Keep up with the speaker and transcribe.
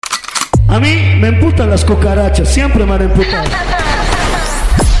A mí me emputan las cucarachas, siempre me han emputado.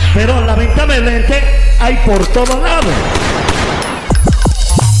 Pero lamentablemente hay por todo lado.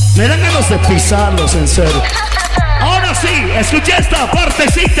 Me dan ganas de pisarlos, en serio. Ahora sí, escuché esta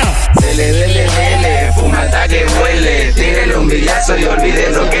partecita. Dele, dele, dele, fuma hasta que huele. Tírele un billazo y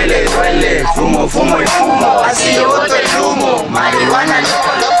olvide lo que le duele. Fumo, fumo y fumo, así yo boto el humo. Marihuana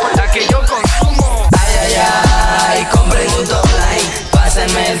loco, loco, la que yo consumo. Ay, ay, ay, compren un top line.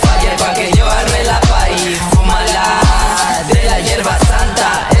 Pásenme el fire pa' que yo arme la país. Fumala, de la hierba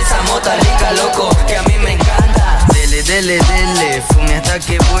santa. Esa mota rica, loco, que a mí me encanta. Dele, dele, dele, fume hasta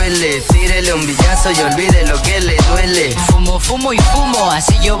que vuele. Tírele un billazo y olvide lo que le duele. Fumo, fumo y fumo,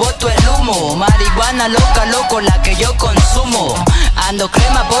 así yo boto el humo. Marihuana loca, loco, la que yo consumo. Ando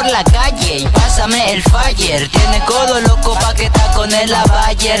crema por la calle y pásame el fire. Tiene codo loco pa' que está con el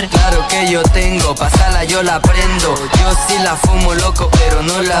Bayer. Claro que yo tengo, pasala yo la prendo. Yo sí la fumo loco, pero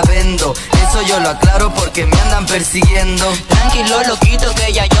no la vendo. Eso yo lo aclaro porque me andan persiguiendo. Tranquilo loquito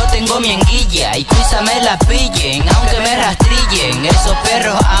que ya yo tengo mi enguilla. Y quizá me la pillen, aunque me rastrillen esos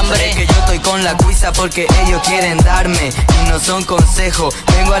perros hambre. Es que yo estoy con la cuisa porque ellos quieren darme y no son consejos.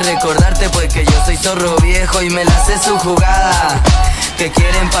 Vengo a recordarte porque yo soy zorro viejo y me la sé su jugada. Que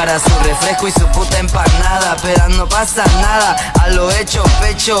quieren para su refresco y su puta empanada, pero no pasa nada, a lo hecho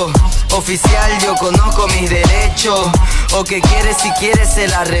pecho. Oficial, yo conozco mis derechos. O que quieres, si quieres se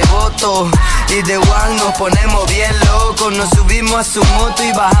la reboto. Y de one nos ponemos bien locos. Nos subimos a su moto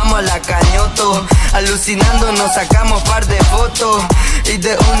y bajamos a la cañoto. Alucinando nos sacamos par de fotos. Y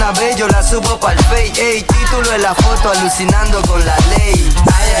de una vez yo la subo pa'l Face. Ey, título de la foto, alucinando con la ley.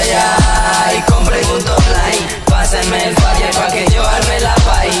 Ay, ay, ay, compren un top line. Pásenme el fire pa' que yo arme la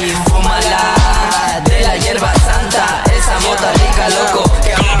país. Fumala, de la hierba santa. Esa mota rica, loco,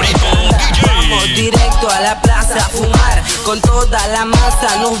 que a mí me encanta. Vamos directo a la plaza a fumar. Con toda la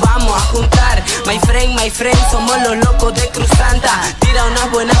masa nos vamos a juntar. My friend, somos los locos de Cruz Santa. Tira unas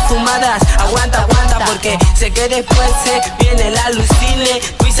buenas fumadas, aguanta, aguanta. Porque sé que después se viene la alucine.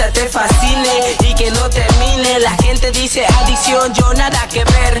 Quizá te fascine y que no termine. La gente dice adicción, yo nada que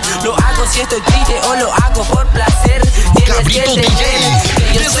ver. Lo hago si estoy triste o lo hago por placer. CaBrito DJ,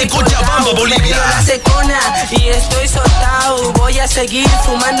 desde Cochabamba, Bolivia. La secona y estoy soltado. Voy a seguir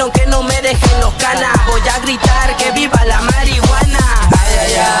fumando aunque no me dejen los canas. Voy a gritar que viva la marihuana. Ay,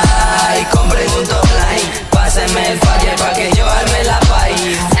 ay, ay, compren un top line. Pásenme el fire pa' que yo arme la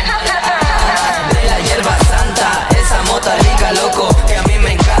país. De la hierba santa, esa mota rica, loco, que a mí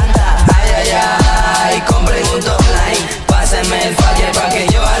me encanta. Ay, ay, ay, compren un top line. Pásenme el fire pa' que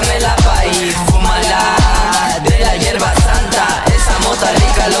yo arme la país. Fumala, de la hierba santa, esa mota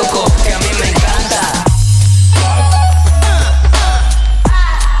rica, loco, que a mí me encanta.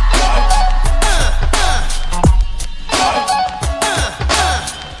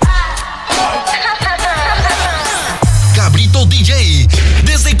 CaBrito DJ,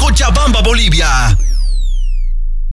 desde Cochabamba, Bolivia.